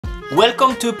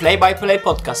Welcome to Play by Play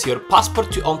Podcast, your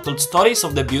passport to untold stories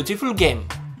of the beautiful game.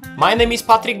 My name is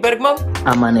Patrick Bergman.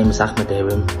 And my name is Ahmed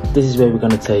Arum. This is where we're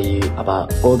going to tell you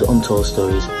about all the untold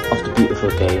stories of the beautiful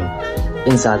game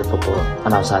inside the football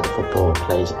and outside the football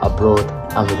plays abroad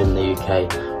and within the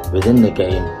UK, within the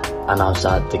game and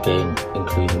outside the game,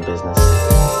 including business.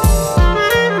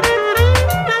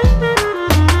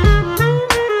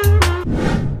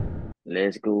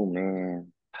 Let's go,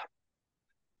 man.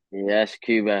 Yes,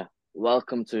 Kuba.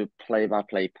 Welcome to Play by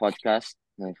Play Podcast.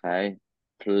 Okay,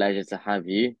 pleasure to have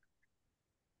you.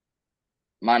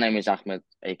 My name is Ahmed,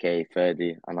 aka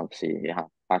Ferdy, and obviously you have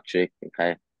Patrick.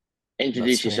 Okay,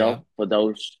 introduce yourself for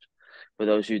those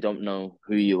who don't know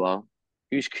who you are.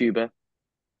 Who's Kuba?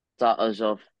 Start us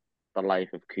off the life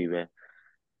of Kuba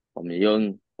from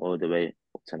young all the way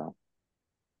up to now.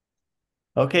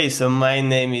 Okay, so my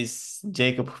name is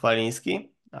Jakub Chwaliński.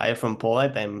 I'm from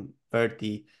Poland. I'm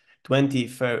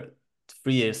 23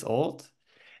 years old,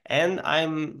 and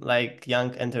I'm like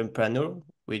young entrepreneur,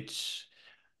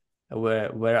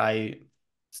 where I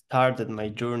started my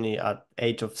journey at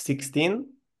age of 16.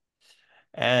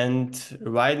 And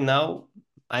right now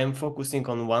I'm focusing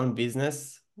on one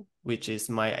business, which is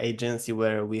my agency,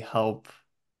 where we help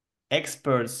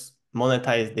experts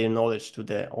monetize their knowledge to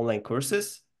the online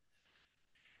courses.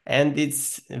 And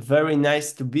it's very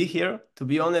nice to be here. To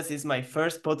be honest, it's my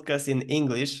first podcast in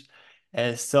English,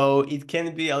 so it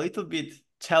can be a little bit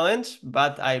challenge,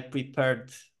 but I prepared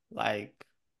like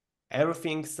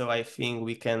everything, so I think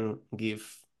we can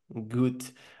give good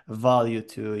value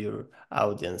to your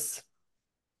audience.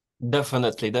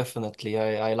 Definitely.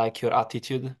 I like your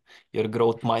attitude, your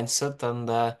growth mindset, and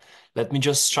let me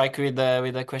just strike with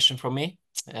a question from me.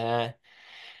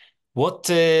 What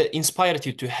inspired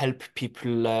you to help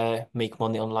people make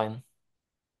money online?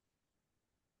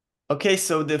 Okay,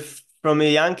 so from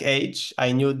a young age,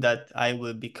 I knew that I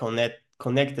will be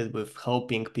connected with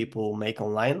helping people make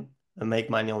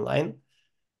money online.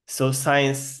 So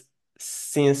since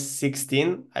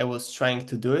 16, I was trying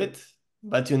to do it,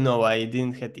 but I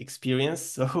didn't have experience,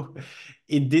 so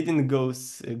it didn't go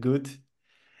good.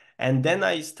 And then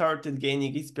I started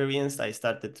gaining experience. I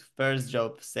started first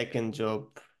job, second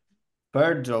job,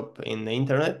 third job in the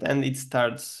internet, and it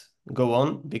starts go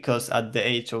on because at the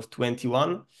age of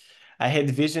 21, I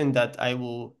had vision that I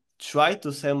will try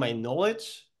to sell my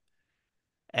knowledge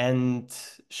and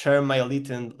share my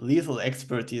little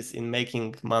expertise in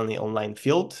making money online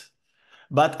field.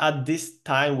 But at this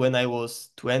time, when I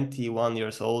was 21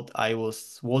 years old, I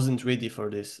wasn't ready for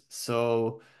this.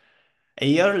 So a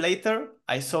year later,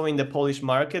 I saw in the Polish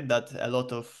market that a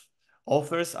lot of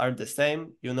offers are the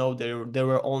same. There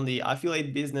were only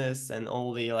affiliate business and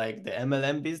only like the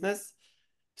MLM business.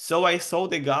 So I saw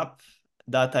the gap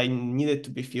that I needed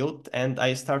to be filled, and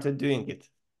I started doing it.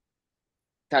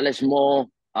 Tell us more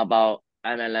about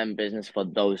MLM business for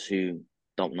those who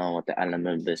don't know what the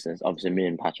MLM business. Obviously, me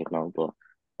and Patrick know, but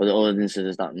for the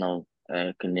audiences that know,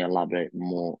 can you elaborate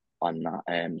more on that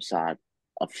side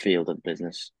of field of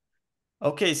business?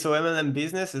 Okay, so MLM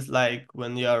business is like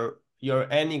when you're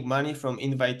earning money from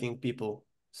inviting people.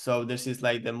 So this is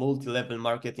like the multi-level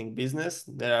marketing business.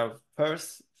 There are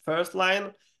first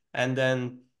line, and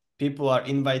then people are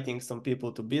inviting some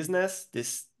people to business.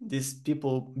 These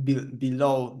people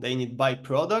below, they need buy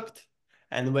product,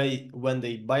 and when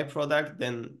they buy product,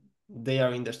 then they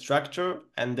are in the structure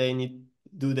and they need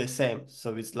do the same.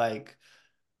 So it's like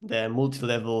the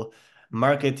multi-level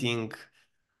marketing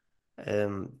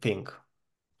thing.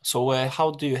 So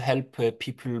how do you help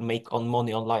people make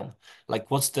money online? Like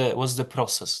what's the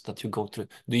process that you go through?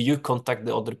 Do you contact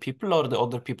the other people or the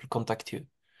other people contact you?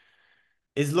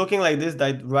 It's looking like this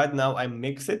that right now I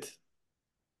mix it.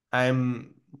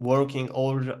 I'm working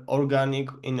organic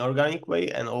way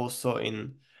and also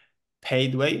in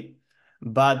paid way.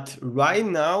 But right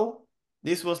now,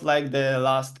 this was like the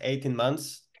last 18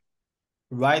 months.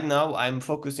 Right now, I'm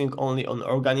focusing only on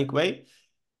organic way.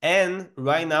 And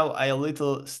right now, I a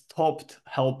little stopped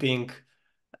helping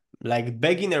like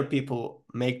beginner people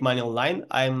make money online.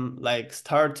 I'm like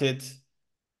started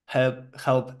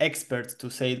help experts to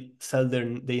sell their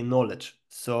knowledge.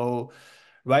 So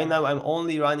right now I'm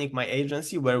only running my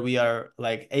agency where we are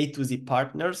like A to Z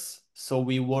partners. So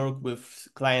we work with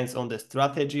clients on the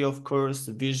strategy, of course,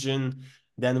 vision.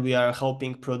 Then we are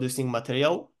helping producing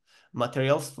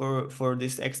materials for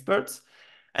these experts.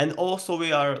 And also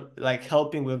we are like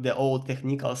helping with the old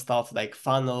technical stuff like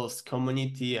funnels,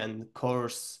 community and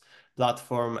course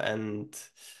platform and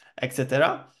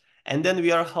etc. And then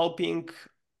we are helping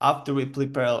after we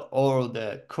prepare all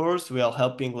the course, we are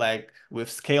helping like with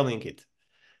scaling it.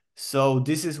 So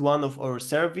this is one of our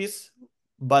service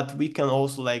but we can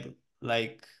also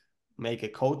like make a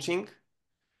coaching,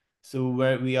 so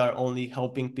where we are only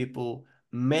helping people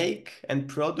make and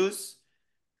produce,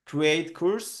 create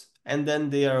course, and then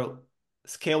they are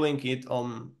scaling it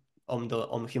on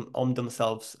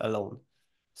themselves alone.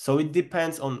 So it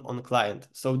depends on client.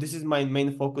 So this is my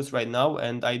main focus right now,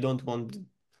 and I don't want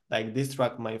like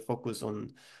distract my focus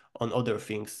on other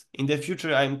things. In the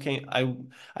future,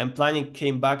 I'm planning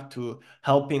came back to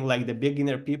helping like the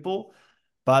beginner people,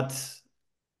 but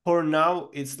for now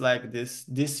it's like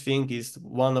this thing is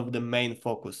one of the main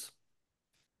focus.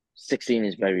 16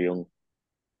 is very young,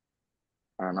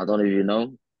 and I don't know if you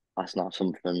know, that's not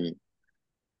something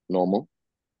normal.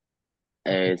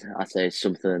 I'd say it's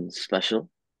something special.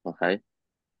 Okay.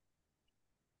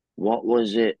 What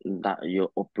was it that your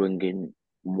upbringing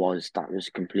was that was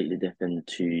completely different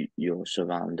to your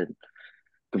surrounding,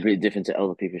 completely different to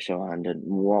other people's surrounding?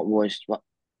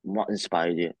 What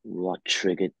inspired you? What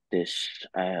triggered this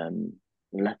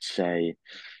let's say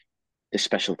this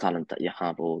special talent that you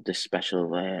have, or this special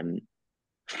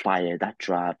fire, that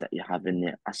drive that you have in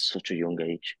you at such a young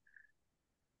age?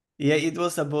 Yeah, it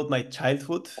was about my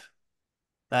childhood.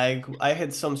 Like I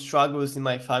had some struggles in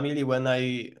my family when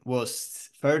I was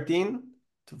 13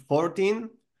 to 14,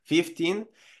 15,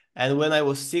 and when I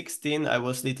was 16, I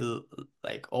was little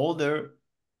like older.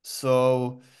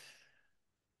 So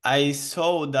I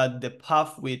saw that the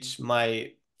path which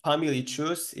my family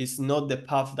choose is not the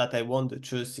path that I want to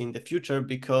choose in the future,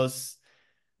 because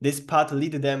this path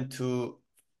lead them to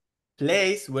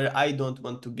place where I don't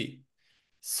want to be. Mm,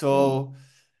 So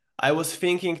I was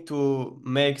thinking to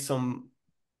make some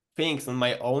things on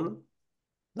my own,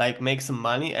 like make some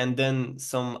money, and then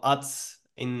some ads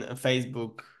in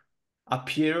Facebook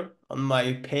appear on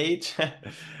my page.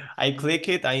 I click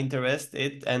it, I interest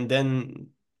it, and then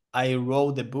I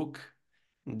wrote the book,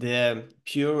 The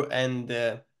Pure and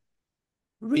the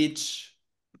Rich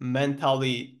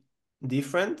Mentally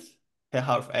Different, a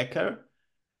half acre.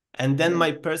 And then yeah.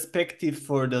 my perspective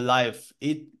for the life,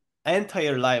 it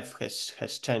entire life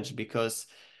has changed, because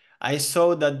I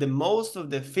saw that the most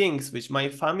of the things which my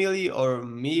family or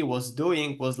me was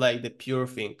doing was like the pure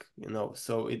thing,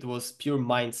 so it was pure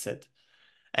mindset.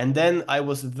 And then I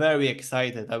was very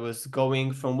excited. I was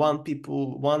going from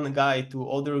one guy to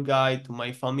other guy, to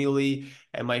my family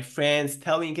and my friends,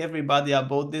 telling everybody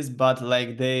about this, but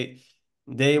like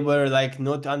they were like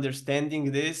not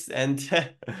understanding this, and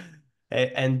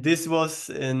and this was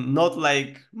not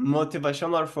like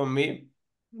motivational for me,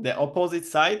 the opposite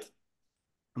side.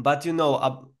 But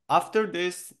after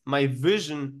this, my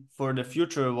vision for the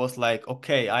future was like,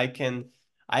 okay, I can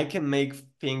make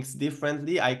things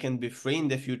differently, I can be free in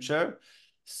the future.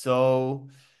 So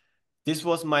this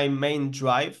was my main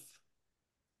drive.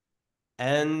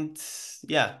 And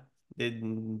yeah,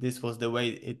 this was the way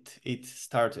it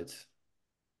started.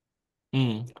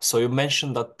 So you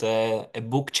mentioned that a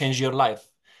book changed your life,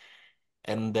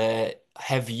 and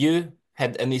have you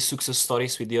had any success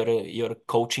stories with your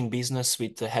coaching business,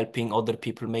 with helping other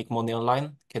people make money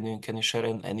online? Can you share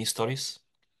any stories?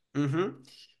 Mm-hmm.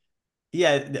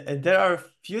 Yeah, there are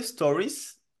few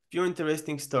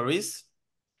interesting stories,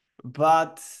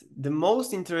 but the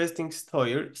most interesting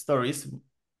stories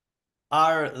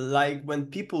are like when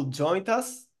people joined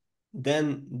us,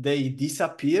 then they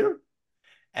disappear,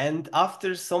 and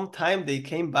after some time they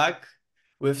came back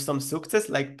with some success,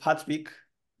 like Patrick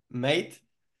made.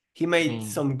 He made Mm,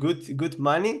 some good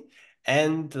money,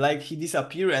 and like he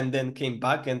disappeared and then came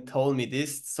back and told me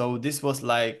this. So this was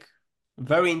like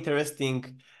very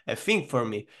interesting thing for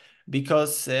me,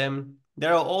 because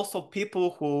there are also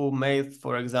people who made,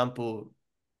 for example,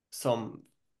 some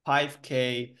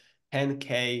 5K,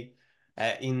 10K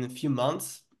in a few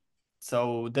months.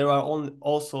 So there are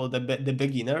also the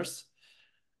beginners.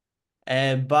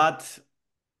 But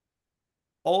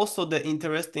also the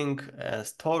interesting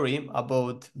story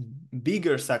about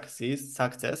bigger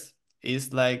success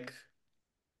is like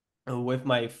with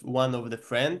my one of the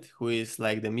friend who is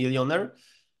like the millionaire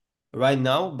right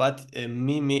now. But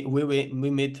we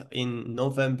meet in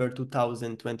November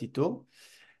 2022.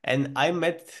 And I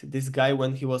met this guy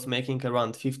when he was making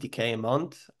around 50K a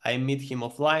month. I meet him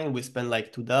offline. We spent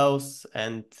like 2 days,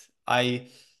 and I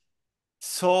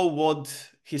saw what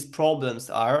his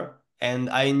problems are, and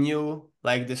I knew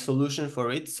like the solution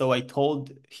for it. So I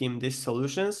told him these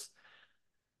solutions,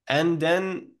 and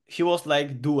then he was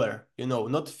like doer,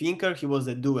 not thinker. He was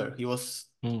a doer. He was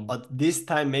mm, at this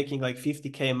time making like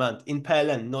 50K a month in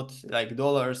PLN, not like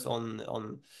dollars on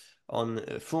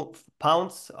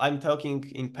pounds. I'm talking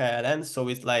in PLN, so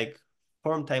it's like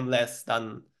 4 times less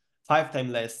than 5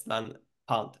 times less than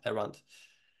pound around.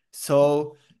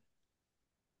 So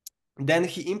Then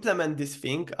he implemented this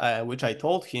thing, which I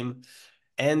told him,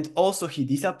 and also he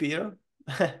disappeared.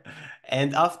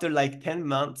 And after like 10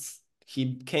 months,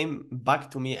 he came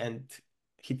back to me and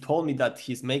he told me that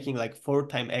he's making like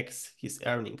 4x his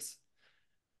earnings.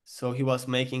 So he was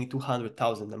making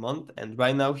 200,000 a month, and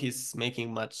right now he's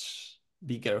making much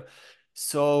bigger.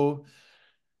 So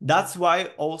that's why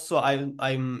also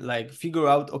I'm like figure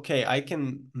out, okay, I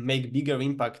can make bigger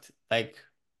impact, like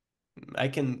I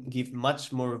can give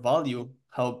much more value,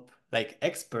 help like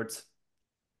experts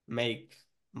make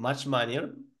much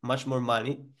more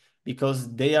money,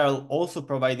 because they are also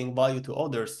providing value to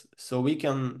others. So we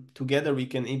can together we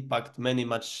can impact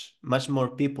much more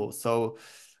people. So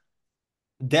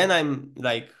then I'm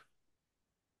like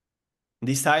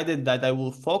decided that I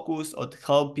will focus on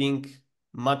helping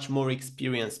much more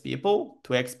experienced people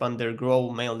to expand their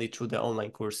growth mainly through the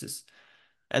online courses.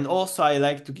 And also I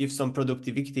like to give some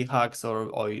productivity hacks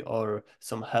or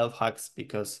some health hacks,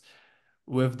 because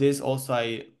with this also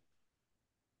I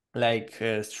like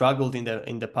struggled in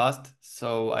the past.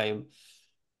 So I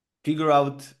figure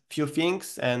out few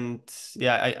things, and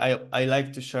yeah, I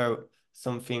like to share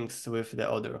some things with the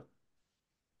other.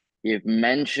 You've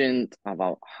mentioned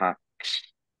about hacks.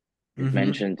 You've Mm-hmm.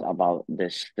 mentioned about the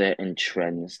certain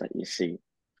trends that you see.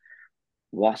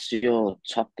 What's your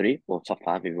top three or top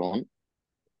five, if you want,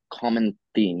 common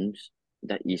themes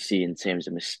that you see in terms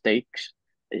of mistakes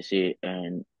that you see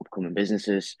in upcoming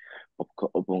businesses,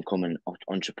 upcoming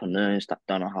entrepreneurs that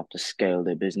don't know how to scale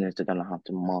their business, they don't know how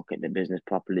to market their business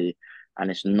properly,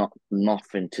 and it's not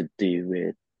nothing to do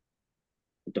with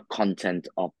the content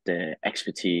of the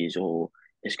expertise, or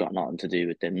it's got nothing to do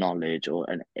with the knowledge, or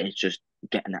and it's just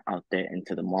getting it out there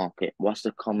into the market. What's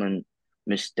the common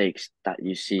mistakes that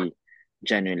you see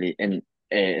generally in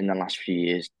the last few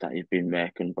years that you've been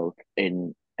working both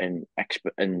in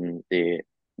expert in the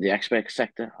expert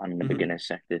sector and the Mm-hmm. beginner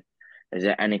sector? Is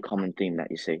there any common theme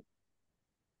that you see?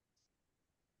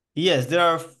 Yes, there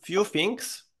are few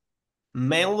things.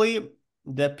 Mainly,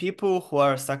 the people who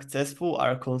are successful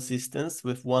are consistent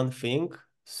with one thing.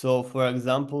 So, for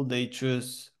example, they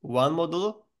choose one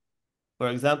model. For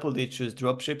example, they choose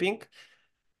dropshipping,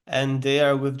 and they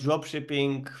are with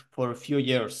dropshipping for a few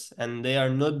years, and they are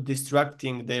not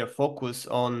distracting their focus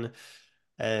on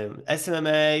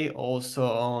SMMA, also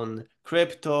on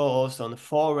crypto, also on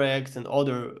forex and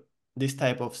other this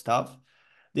type of stuff.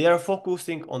 They are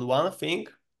focusing on one thing,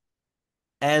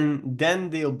 and then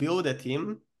they'll build a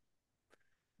team.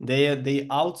 They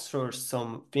outsource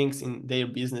some things in their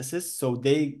businesses, so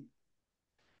they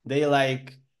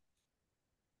like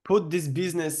put this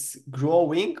business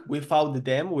growing without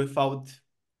them, without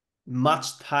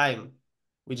much time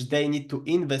which they need to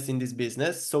invest in this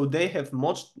business. So they have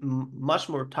much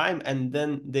more time, and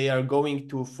then they are going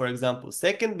to, for example,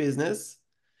 second business,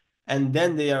 and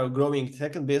then they are growing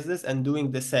second business and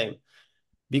doing the same.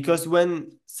 Because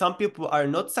when some people are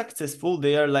not successful,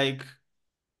 they are like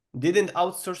didn't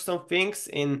outsource some things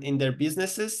in their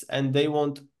businesses, and they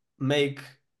won't make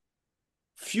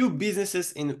few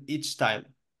businesses in each time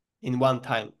in one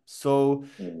time. So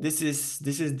Mm. this is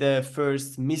the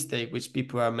first mistake which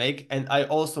people are make, and I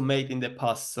also made in the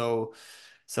past. So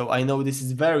I know this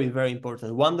is very, very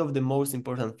important, one of the most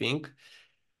important thing.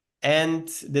 And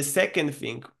the second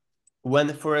thing,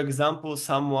 when for example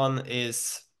someone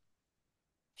is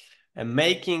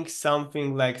making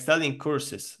something like selling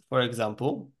courses, for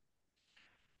example,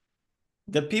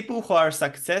 the people who are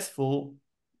successful,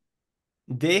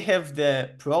 they have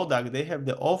the product, they have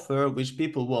the offer which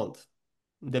people want.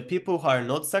 The people who are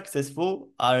not successful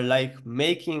are like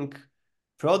making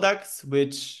products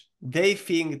which they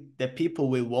think the people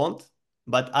will want,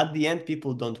 but at the end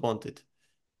people don't want it.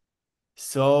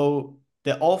 So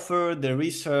the offer, the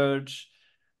research,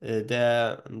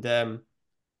 the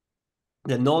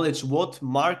knowledge what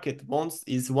market wants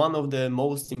is one of the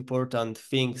most important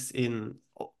things in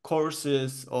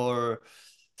courses or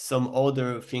some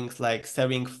other things like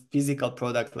selling physical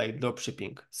products like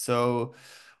dropshipping. So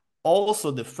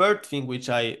also the third thing which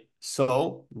I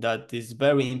saw that is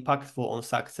very impactful on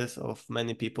success of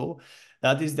many people,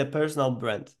 that is the personal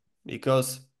brand.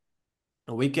 Because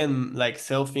we can like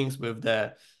sell things with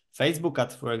the Facebook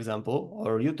ads, for example,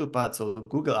 or YouTube ads or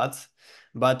Google ads,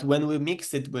 but when we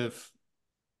mix it with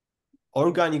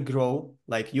organic growth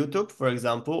like YouTube, for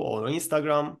example, or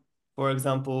Instagram, for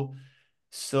example,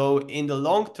 so in the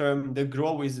long term, the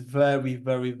growth is very,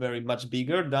 very, very much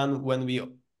bigger than when we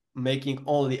making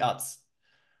only ads.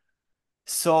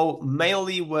 So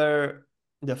mainly where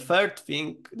the fourth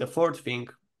thing,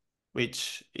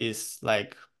 which is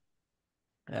like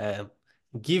uh,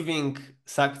 giving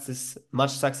success,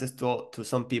 much success to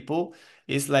some people,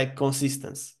 is like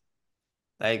consistency.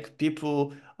 Like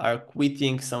people are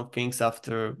quitting some things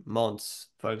after months,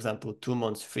 for example, 2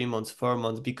 months, 3 months, 4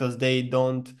 months, because they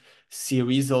don't see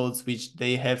results which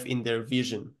they have in their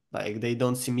vision. Like they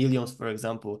don't see millions, for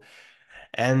example,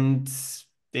 and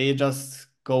they just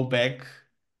go back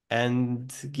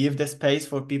and give the space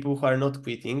for people who are not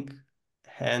quitting.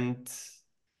 And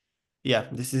yeah,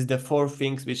 this is the four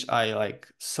things which I like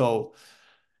saw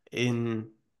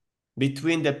in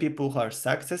between the people who are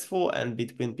successful and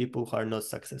between people who are not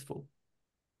successful.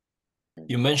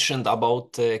 You mentioned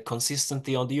about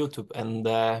consistency on the YouTube, and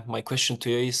my question to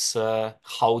you is,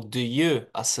 how do you,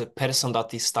 as a person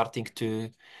that is starting to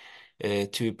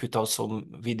put out some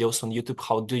videos on YouTube,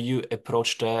 how do you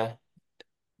approach the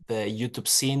YouTube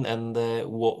scene, and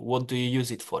what do you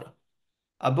use it for?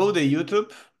 About the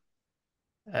YouTube,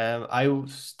 I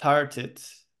started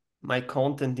my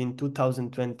content in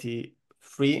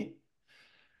 2023,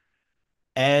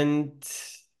 and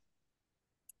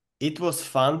it was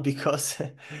fun because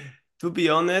to be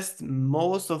honest,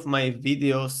 most of my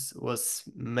videos was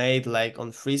made like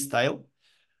on freestyle.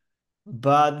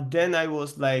 But then I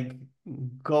was like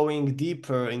going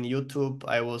deeper in YouTube.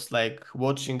 I was like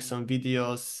watching some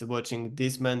videos, watching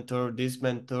this mentor, this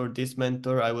mentor, this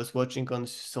mentor. I was watching on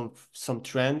some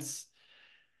trends.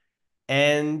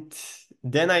 And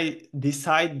then I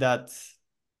decide that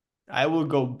I will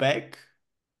go back.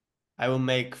 I will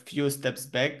make few steps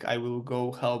back. I will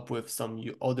go help with some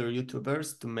other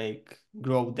YouTubers to make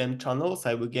grow them channels.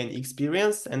 I will gain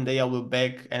experience, and then I will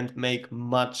back and make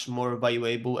much more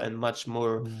valuable and much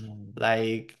more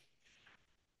like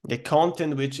the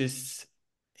content which is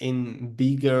in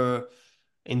bigger,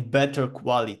 in better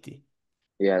quality.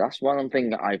 Yeah, that's one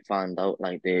thing I found out.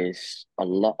 Like, there's a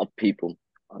lot of people.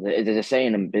 There's a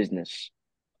saying in business,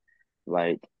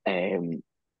 right?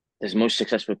 There's most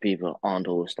successful people aren't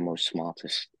always the most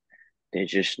smartest. They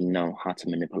just know how to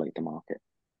manipulate the market.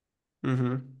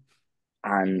 Mm-hmm.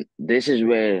 And this is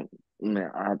where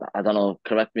I don't know.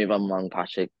 Correct me if I'm wrong,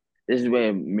 Patrick. This is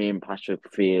where me and Patrick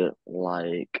feel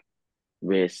like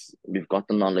we've got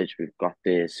the knowledge, we've got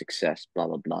the success, blah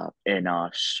blah blah, in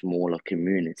our smaller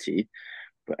community,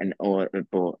 but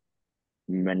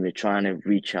when we're trying to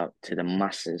reach out to the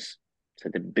masses, to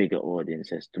the bigger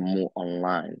audiences, to more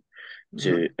online,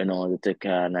 to Mm-hmm. in order to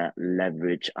kind of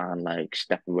leverage and like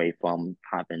step away from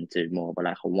having to more of a,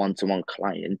 like a one-to-one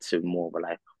client to more of a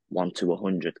like 1 to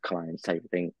 100 clients type of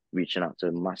thing, reaching out to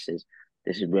the masses.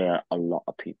 This is where a lot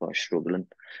of people are struggling.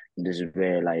 This is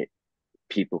where like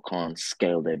people can't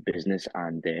scale their business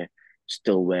and they're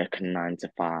still working 9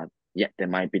 to 5. Yet they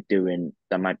might be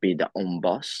their own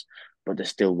boss, but they're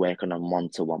still working on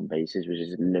one-to-one basis, which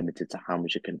is limited to how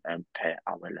much you can earn per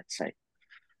hour, let's say.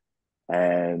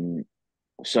 Um,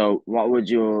 so what would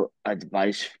your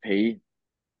advice be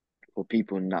for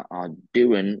people that are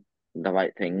doing the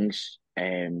right things,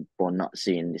 but not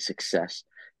seeing the success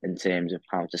in terms of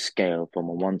how to scale from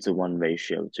a 1-to-1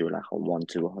 ratio to like a 1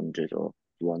 to 100 or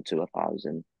 1 to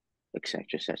 1,000, etc.,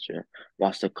 etc.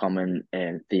 What's the common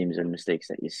themes and mistakes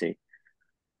that you see?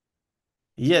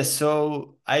 Yes,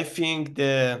 so I think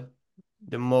the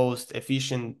most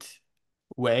efficient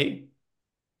way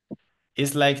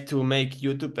is like to make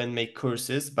YouTube and make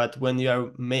courses, but when you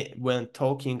are when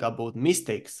talking about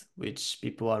mistakes which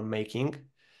people are making,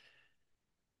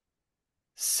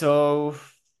 so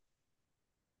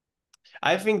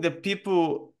I think the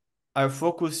people are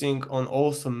focusing on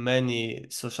also many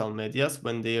social medias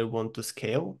when they want to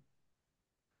scale.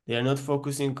 They are not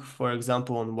focusing, for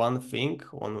example, on one thing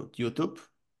on YouTube.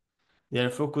 They are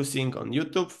focusing on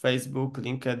YouTube, Facebook,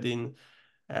 LinkedIn,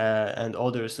 and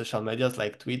other social medias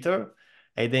like Twitter,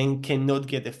 and then cannot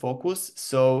get a focus.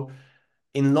 So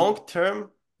in long term,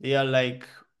 they are like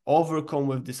overcome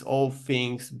with these all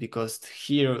things because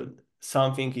here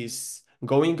something is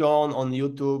going on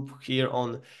YouTube, here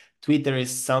on Twitter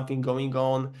is something going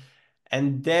on,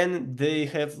 and then they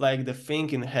have like the thing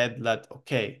in head that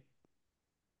okay,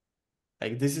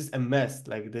 like this is a mess,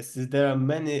 like this is there are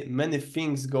many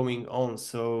things going on.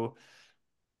 So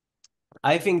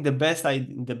I think the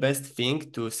best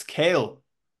thing to scale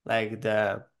like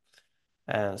the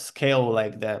scale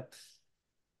like the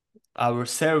our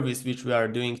service which we are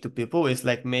doing to people is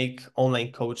like make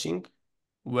online coaching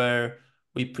where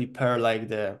we prepare like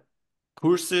the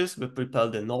courses, we prepare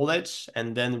the knowledge,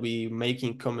 and then we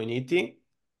making community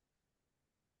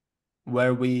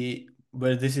where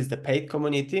this is the paid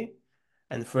community.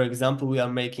 And for example, we are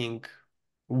making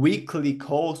weekly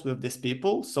calls with these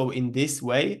people. So in this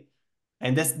way,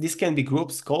 and this can be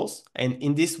groups calls, and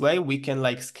in this way we can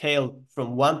like scale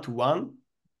from 1 to 1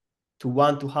 to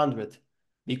 1 to 100.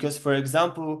 Because for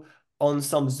example, on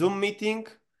some Zoom meeting,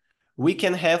 we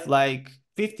can have like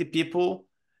 50 people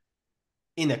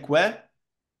in a queue,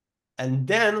 and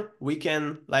then we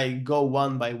can like go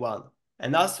one by one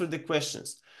and answer the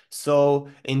questions. So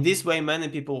in this way, many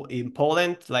people in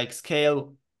Poland like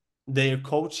scale their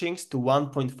coachings to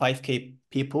 1.5K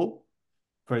people,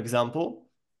 for example.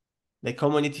 The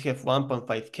community have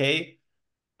 1.5K,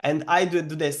 and I do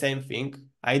the same thing.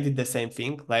 I did the same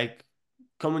thing. Like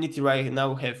community right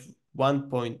now have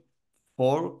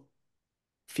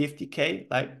 1.450K,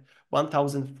 like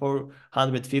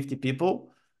 1,450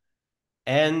 people.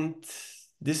 And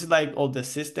this is like all the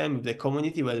system, the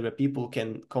community where people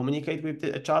can communicate with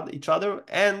each other,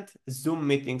 and Zoom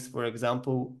meetings, for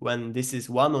example, when this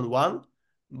is one-on-one,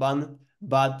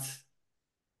 but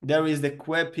there is the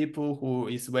queue people who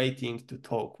is waiting to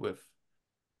talk with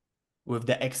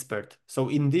the expert. So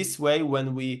in this way,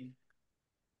 when we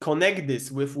connect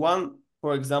this with one,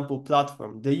 for example,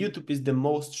 platform, the YouTube is the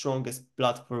most strongest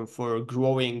platform for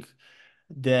growing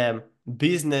the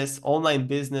business, online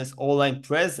presence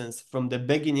from the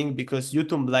beginning, because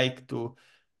YouTube like to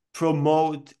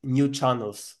promote new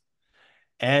channels.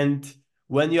 And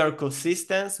when you are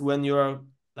consistent, when you are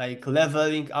like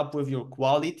leveling up with your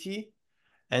quality,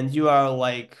 and you are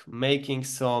like making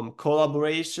some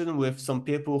collaboration with some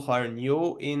people who are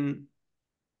new in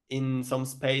some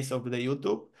space of the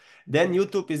YouTube, then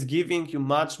YouTube is giving you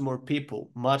much more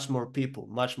people,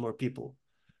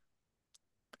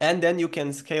 and then you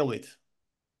can scale it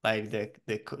like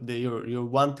your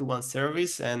one-to-one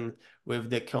service, and with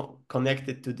the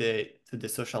connected to the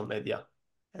social media,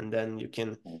 and then you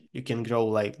can grow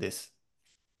like this.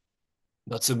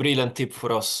 That's a brilliant tip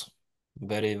for us.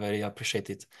 Very, very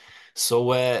appreciated.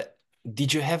 So,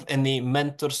 did you have any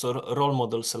mentors or role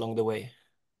models along the way?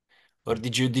 Or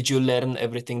did you learn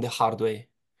everything the hard way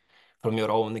from your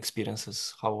own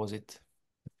experiences? How was it?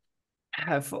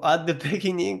 At the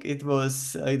beginning, it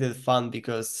was a little fun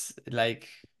because like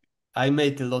I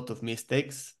made a lot of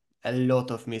mistakes at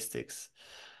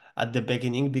the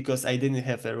beginning, because I didn't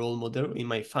have a role model in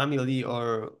my family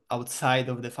or outside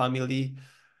of the family.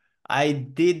 I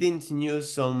didn't knew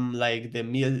some like the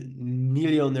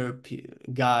millionaire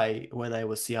guy when I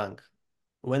was young.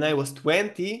 When I was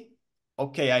 20,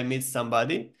 okay, I met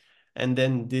somebody, and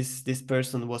then this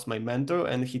person was my mentor,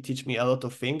 and he teach me a lot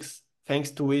of things,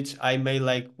 thanks to which I made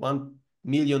like 1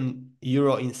 million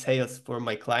euro in sales for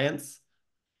my clients,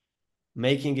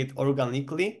 making it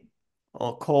organically,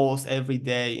 or calls every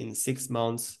day in 6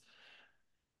 months.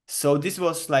 So this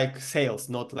was like sales,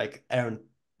 not like earn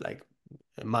like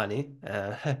money.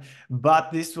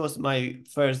 But this was my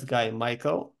first guy,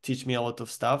 Michael, teach me a lot of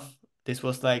stuff. This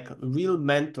was like real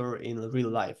mentor in real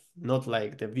life, not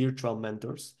like the virtual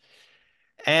mentors.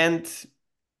 And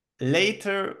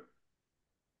later,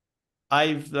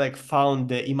 I've like found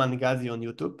the Iman Ghazi on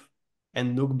YouTube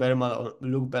and Luke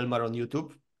Belmar on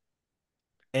YouTube,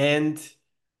 and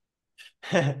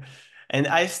and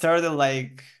I started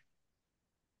like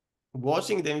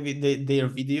watching them with their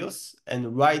videos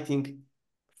and writing,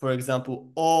 for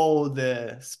example, all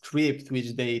the script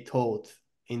which they taught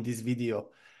in this video.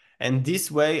 And this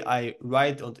way I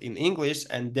write in English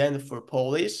and then for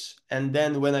Polish. And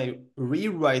then when I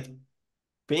rewrite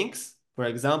things, for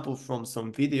example, from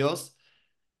some videos,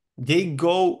 they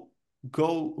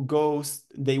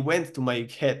they went to my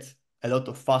head a lot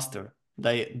of faster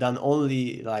than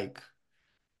only like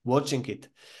watching it.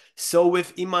 So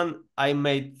with Iman, I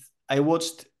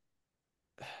watched,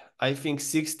 I think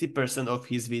 60% of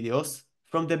his videos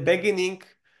from the beginning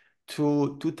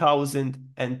to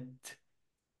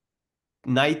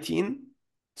 2019.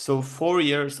 So 4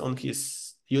 years on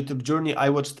his YouTube journey, I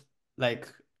watched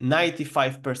like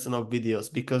 95% of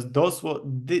videos, because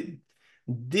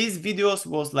these videos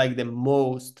was like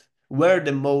were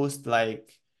the most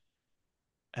like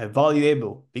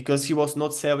valuable, because he was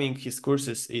not selling his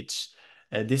courses each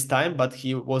this time, but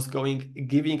he was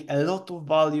giving a lot of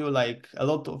value, like a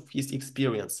lot of his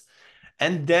experience.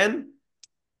 And then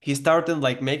he started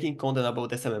like making content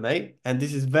about SMMA, and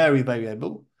this is very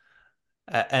valuable.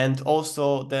 And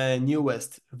also the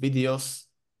newest videos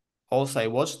also I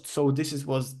watched. So this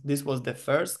was the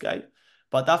first guy,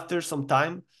 but after some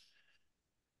time,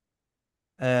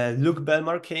 Luke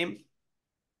Belmar came.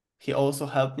 He also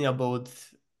helped me about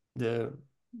the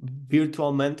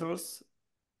virtual mentors.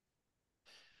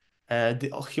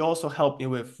 He also helped me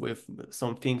with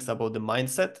some things about the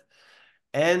mindset.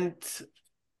 And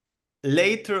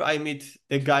later I met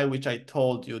the guy which I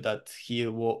told you that he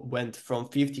went from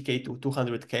 50K to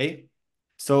 200K.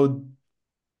 So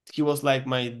he was like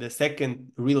the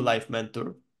second real life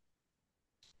mentor.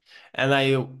 And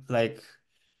I like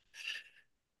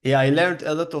yeah, I learned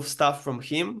a lot of stuff from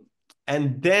him.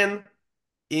 And then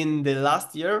in the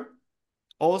last year,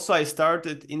 also I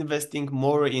started investing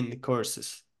more in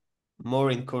courses,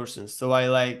 So I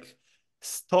like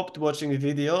stopped watching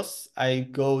videos. I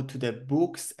go to the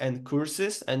books and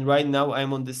courses. And right now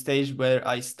I'm on the stage where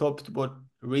I stopped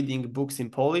reading books in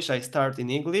Polish. I start in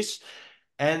English,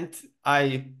 and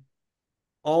I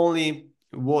only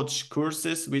watch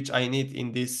courses which I need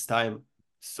in this time.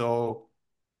 So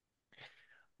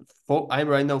I'm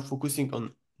right now focusing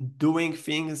on doing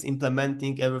things,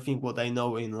 implementing everything what I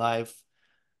know in life.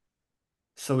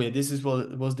 So yeah, this is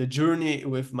what was the journey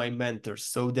with my mentors.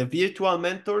 So the virtual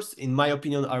mentors, in my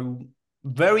opinion, are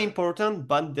very important,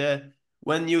 but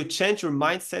when you change your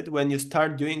mindset, when you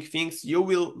start doing things, you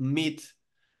will meet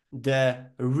the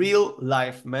real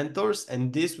life mentors,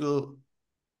 and this will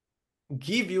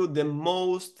give you the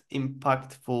most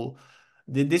impactful,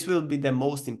 this will be the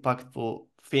most impactful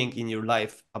thing in your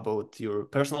life about your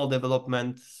personal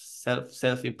development,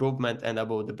 self-improvement, and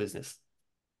about the business.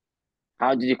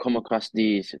 How did you come across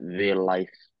these real life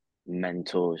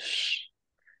mentors?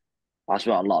 That's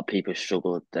what a lot of people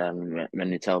struggle with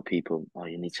when you tell people, oh,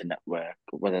 you need to network,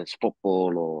 whether it's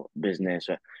football or business,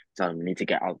 or tell them you need to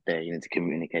get out there, you need to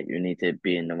communicate, you need to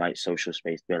be in the right social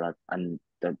space. And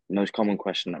the most common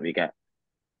question that we get,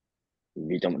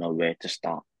 we don't know where to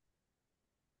start.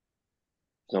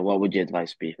 So what would your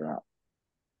advice be for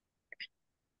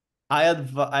that?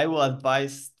 I will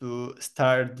advise to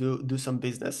start do some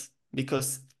business,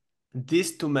 because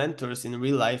these two mentors in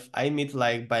real life I meet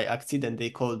like by accident. They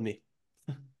called me,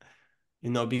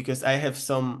 because I have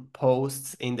some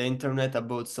posts in the internet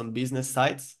about some business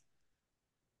sites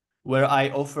where I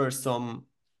offer some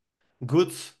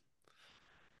goods,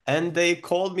 and they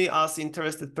called me as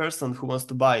interested person who wants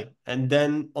to buy. And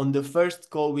then on the first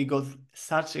call we got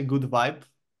such a good vibe,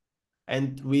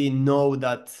 and we know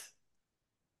that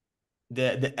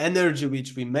the energy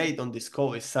which we made on this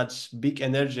call is such big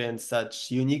energy and such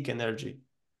unique energy.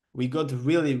 We got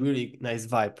really, really nice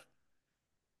vibe.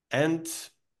 And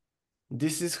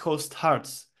this is how it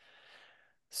starts.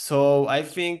 So I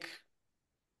think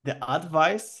the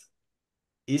advice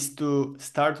is to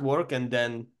start work, and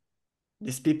then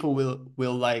these people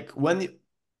will like,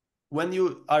 when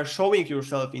you are showing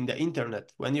yourself in the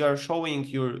internet, when you are showing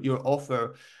your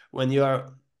offer, when you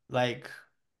are like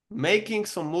making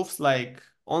some moves like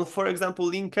on, for example,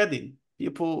 LinkedIn.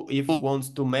 People, if wants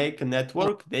to make a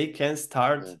network, they can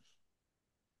start Yeah.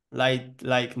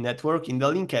 like network in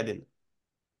the LinkedIn.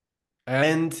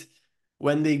 And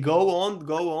when they go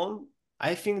on,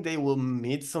 I think they will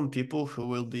meet some people who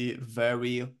will be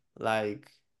very like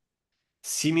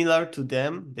similar to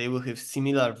them. They will have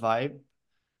similar vibe,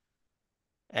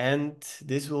 and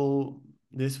this will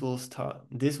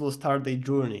start their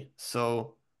journey.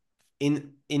 So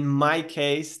in my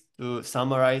case, to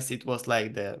summarize, it was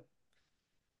like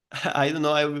I don't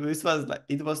know,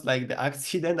 it was like the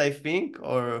accident, I think,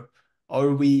 or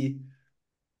we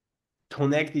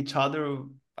connect each other.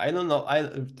 I don't know.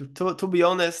 To be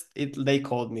honest, they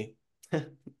called me.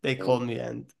 They Yeah. called me,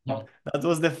 and that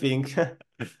was the thing.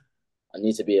 I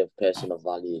need to be a person of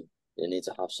value. You need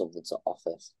to have something to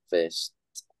offer first,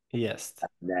 Yes.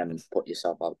 and then Yes. put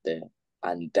yourself out there.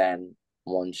 And then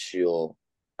once you're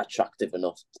attractive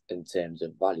enough in terms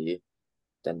of value,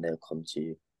 then they'll come to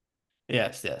you.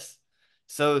 Yes, yes.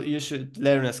 So you should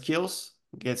learn the skills,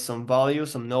 get some value,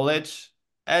 some knowledge,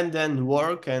 and then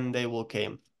work, and they will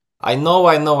come. I know.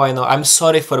 I'm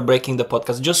sorry for breaking the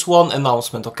podcast. Just one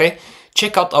announcement, okay?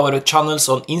 Check out our channels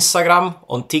on Instagram,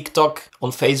 on TikTok,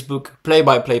 on Facebook, Play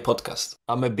by Play Podcast.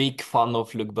 I'm a big fan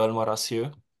of Luke Belmar as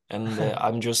you, and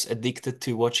I'm just addicted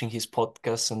to watching his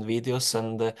podcasts and videos.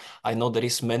 And I know there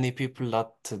is many people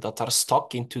that are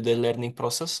stuck into the learning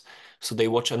process, so they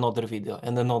watch another video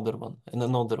and another one and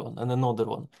another one and another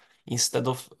one instead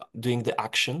of doing the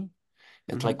action.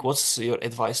 And like, what's your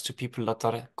advice to people that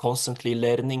are constantly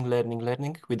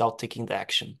learning without taking the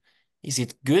action? Is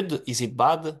it good? Is it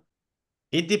bad?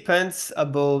 It depends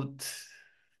about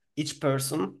each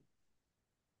person,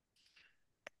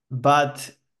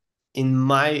 but in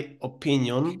my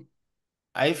opinion,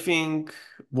 I think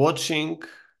watching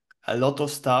a lot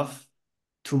of stuff,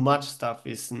 too much stuff,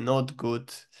 is not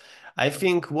good. I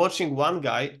think watching one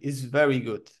guy is very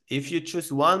good. If you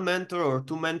choose one mentor or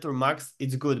two mentor max,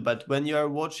 it's good. But when you are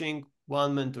watching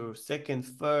one mentor, second,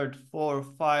 third, four,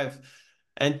 five,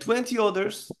 and 20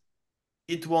 others,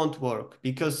 it won't work,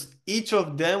 because each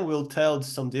of them will tell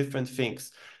some different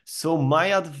things. So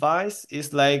my advice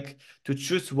is like to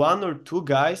choose one or two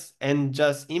guys and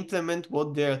just implement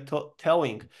what they're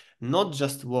telling, not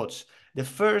just watch. the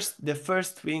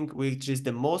first thing, which is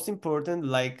the most important,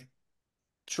 like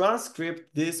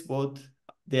transcript this what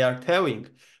they are telling,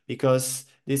 because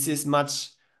this is much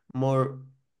more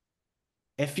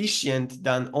efficient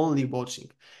than only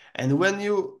watching. And when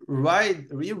you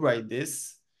rewrite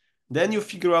this, then you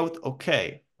figure out,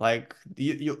 okay, like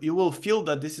you will feel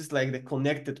that this is like the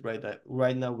connected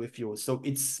right now with you. So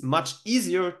it's much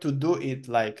easier to do it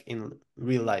like in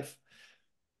real life.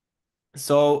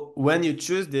 So when you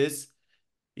choose this,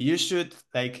 you should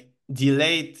like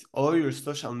delete all your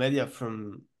social media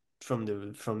from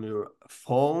your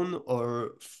phone,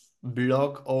 or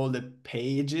block all the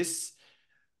pages,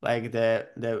 like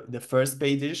the first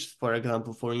pages, for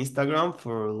example, for Instagram,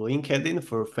 for LinkedIn,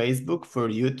 for Facebook, for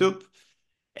YouTube,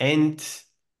 and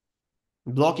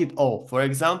block it all. For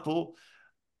example,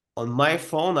 on my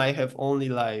phone, I have only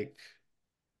like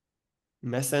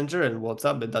Messenger and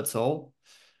WhatsApp, but that's all.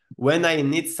 When I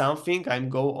need something, I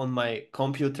go on my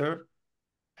computer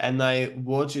and I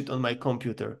watch it on my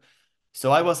computer.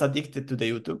 So I was addicted to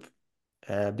the YouTube,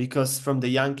 because from the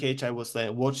young age I was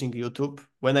watching YouTube.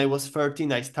 When I was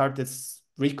 13, I started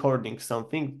recording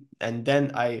something, and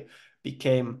then I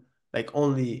became like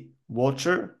only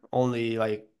watcher, only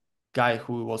like guy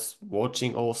who was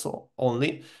watching also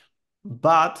only.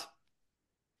 But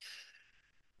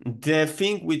the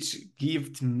thing which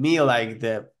gave me like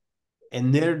the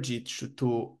energy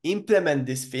to implement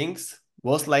these things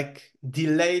was like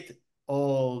delete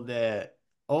all the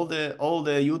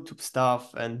YouTube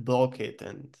stuff and block it.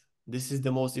 And this is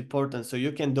the most important. So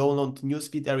you can download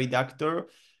newsfeed reductor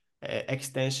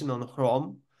extension on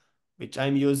Chrome, which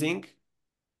I'm using.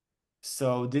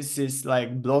 So this is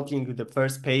like blocking the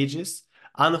first pages.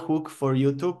 Unhook for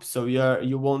YouTube, so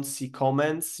you won't see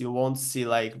comments, you won't see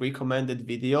like recommended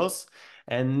videos.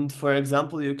 And for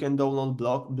example, you can download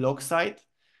blog site.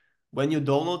 When you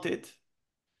download it,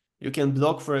 you can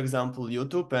block, for example,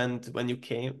 YouTube, and when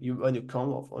you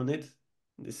come off on it,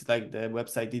 this is like the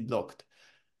website is blocked.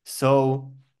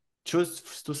 So to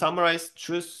summarize,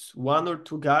 choose one or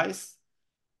two guys,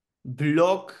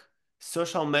 block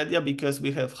social media, because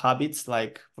we have habits,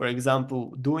 like for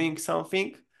example, doing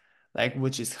something like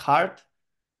which is hard,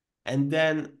 and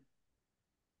then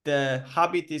the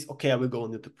habit is, okay, I will go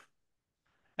on YouTube.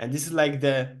 And this is like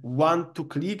the 1-2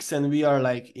 clicks, and we are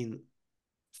like in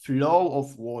flow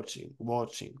of watching.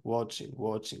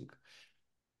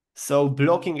 So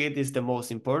blocking it is the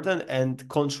most important, and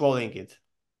controlling it.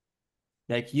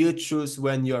 Like you choose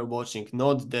when you are watching,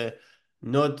 not the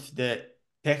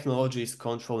technology is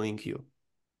controlling you.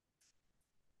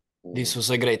 This was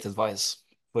a great advice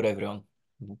for everyone.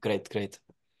 Great, great.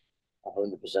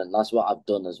 100%. That's what I've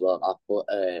done as well.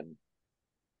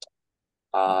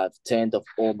 I've turned off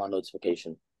all my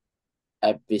notification,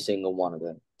 every single one of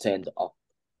them, turned off.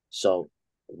 So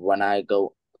when I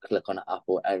go click on an app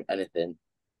or anything,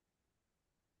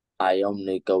 I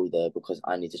only go there because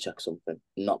I need to check something,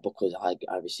 not because I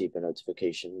received a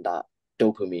notification that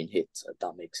dopamine hits, if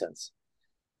that makes sense.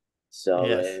 So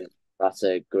Yes. that's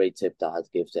a great tip that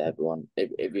I'd give to everyone.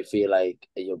 If you feel like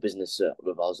your business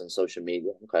revolves on social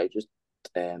media, okay, just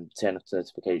turn off the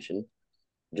notification.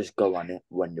 Just go on it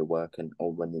when you're working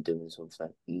or when you're doing something,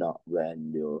 not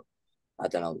when you're, I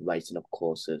don't know, writing up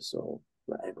courses or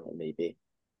whatever it may be.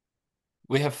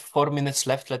 We have 4 minutes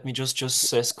left. Let me just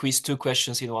squeeze two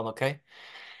questions in one, okay?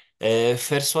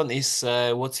 First one is,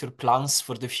 what's your plans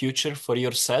for the future for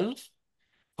yourself,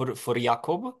 for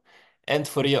Jakub, and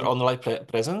for your online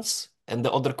presence? And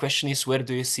the other question is, where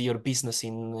do you see your business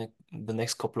in the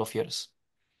next couple of years?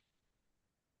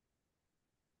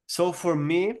 So for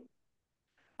me,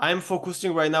 I'm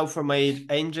focusing right now for my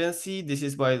agency. This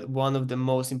is one of the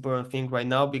most important thing right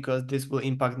now, because this will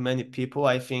impact many people.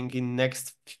 I think in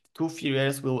next 2-3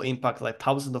 years will impact like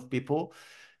thousands of people.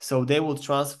 So they will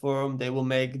transform, they will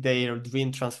make their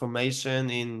dream transformation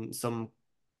in some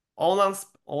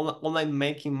online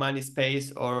making money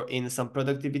space, or in some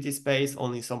productivity space,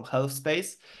 or in some health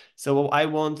space. So I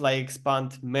want like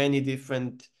expand many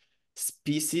different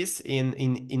species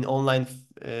in online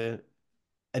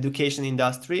education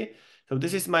industry. So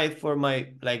this is for my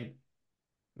like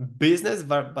business,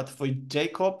 but for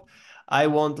Jakub, I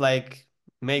want like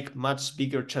make much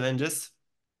bigger challenges.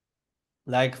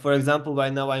 Like for example,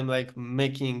 right now I'm like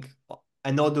making,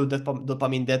 I know the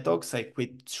dopamine detox. I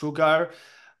quit sugar,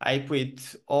 I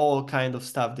quit all kind of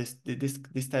stuff.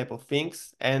 This type of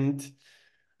things, and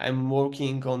I'm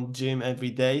working on gym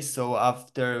every day. So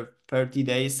after 30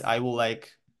 days, I will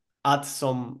like add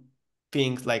some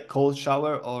things like cold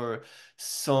shower, or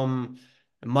some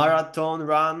marathon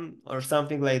run, or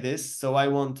something like this. So I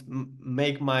want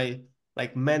make my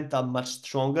like mental much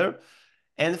stronger.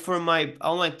 And for my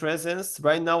online presence,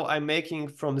 right now I'm making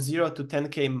from 0 to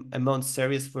 10K a month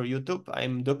series for YouTube.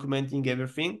 I'm documenting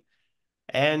everything,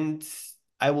 and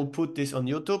I will put this on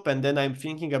YouTube. And then I'm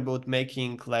thinking about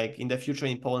making, like, in the future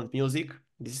in Poland, music.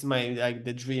 This is my, like,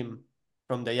 the dream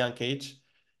from the young age.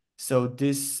 So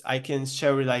this I can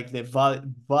share, like, the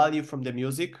value from the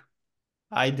music.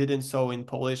 I didn't saw in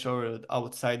Polish or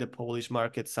outside the Polish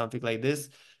market something like this.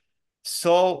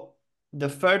 So the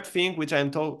third thing which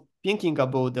I'm thinking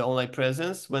about the online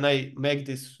presence, when I make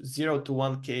this 0 to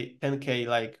 1K, 10K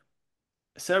like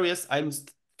series, I'm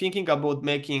thinking about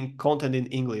making content in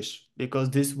English,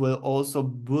 because this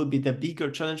will be the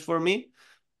bigger challenge for me.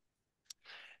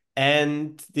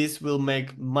 And this will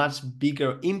make much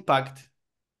bigger impact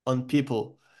on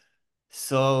people.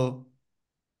 So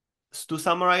to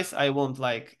summarize, I want,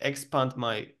 like, expand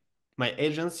my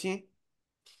agency.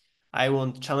 I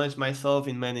want to challenge myself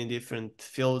in many different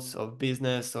fields of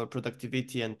business or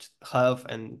productivity and health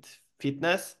and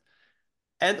fitness.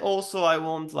 And also I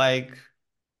want, like,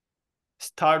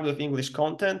 start with English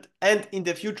content. And in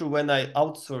the future, when I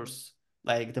outsource,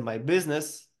 like, my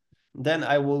business, then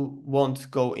I will want to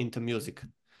go into music.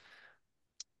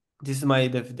 This is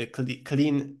the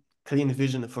clean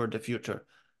vision for the future.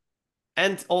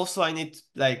 And also I need,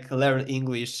 like, learn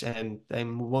English, and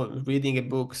I'm reading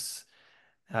books.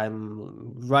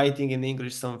 I'm writing in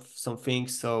English some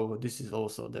things, so this is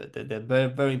also the very,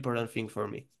 very important thing for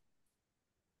me.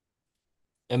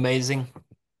 Amazing,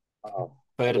 Oh,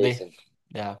 Ferdi. amazing.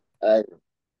 Yeah.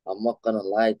 I'm not gonna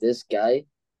lie, this guy,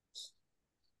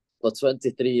 for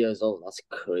 23 years old, that's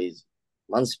crazy.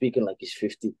 Man speaking like he's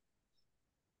 50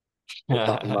 with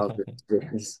that amount of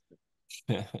experience.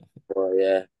 But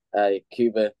yeah,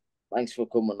 Cuba, thanks for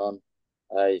coming on.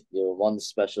 You're one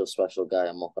special guy,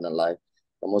 I'm not gonna lie.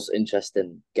 The most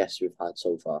interesting guest we've had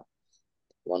so far.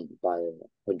 One by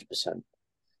 100%.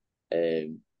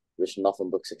 Wish nothing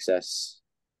but success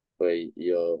for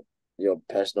your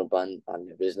personal brand and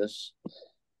your business.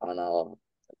 And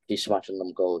keep smashing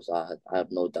them goals. I have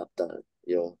no doubt that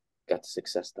you'll get the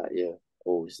success that you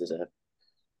always deserve.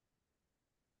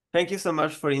 Thank you so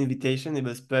much for the invitation. It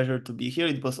was a pleasure to be here.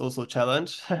 It was also a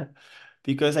challenge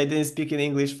because I didn't speak in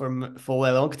English for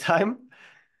a long time.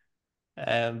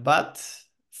 But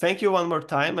thank you one more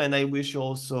time, and I wish you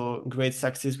also great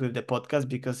success with the podcast,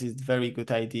 because it's a very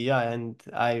good idea, and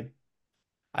I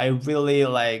really,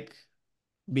 like,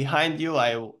 behind you.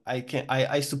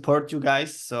 I support you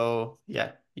guys. So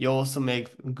yeah, you also make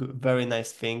very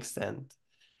nice things, and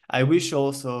I wish you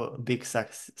also big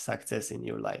success in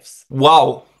your lives.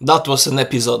 Wow, that was an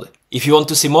episode. If you want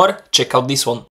to see more, check out this one.